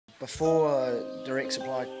Before direct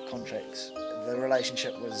supply contracts, the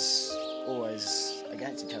relationship was always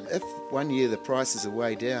against each other. If 1 year the prices are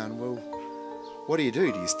way down, well, what do? Do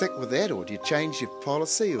you stick with that, or do you change your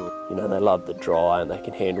policy? Or You know, they love the dry and they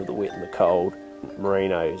can handle the wet and the cold.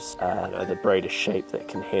 Merinos are the breed of sheep that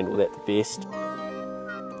can handle that the best.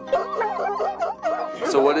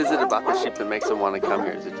 So what is it about the sheep that makes them want to come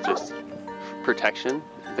here? Is it just protection?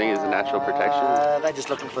 You think it's a natural protection? They're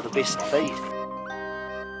just looking for the best feed.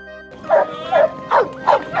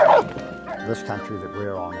 This country that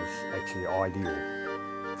we're on is actually ideal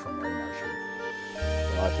for merino sheep.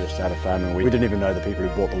 When I first started farming, we didn't even know the people who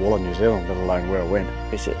bought the wool in New Zealand, let alone where it went.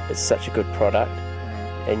 It's such a good product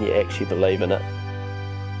and you actually believe in it.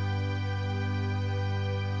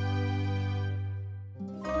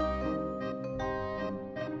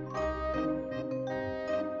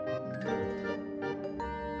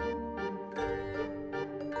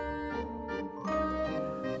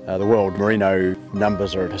 The world merino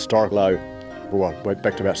numbers are at historic low, well,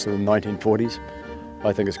 back to about the 1940s.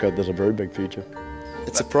 I think it's got, there's a very big future.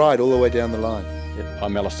 it's a pride all the way down the line. Yep.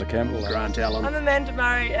 I'm Alistair Campbell. Grant Allen. I'm Amanda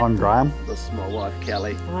Murray. I'm Graham. This is my wife,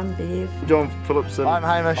 Kelly. I'm Bev. John Phillipson. I'm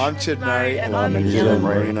Hamish. I'm Chid Murray. Murray. And I'm a I'm New a Zealand Zealand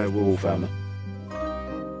merino wool farmer.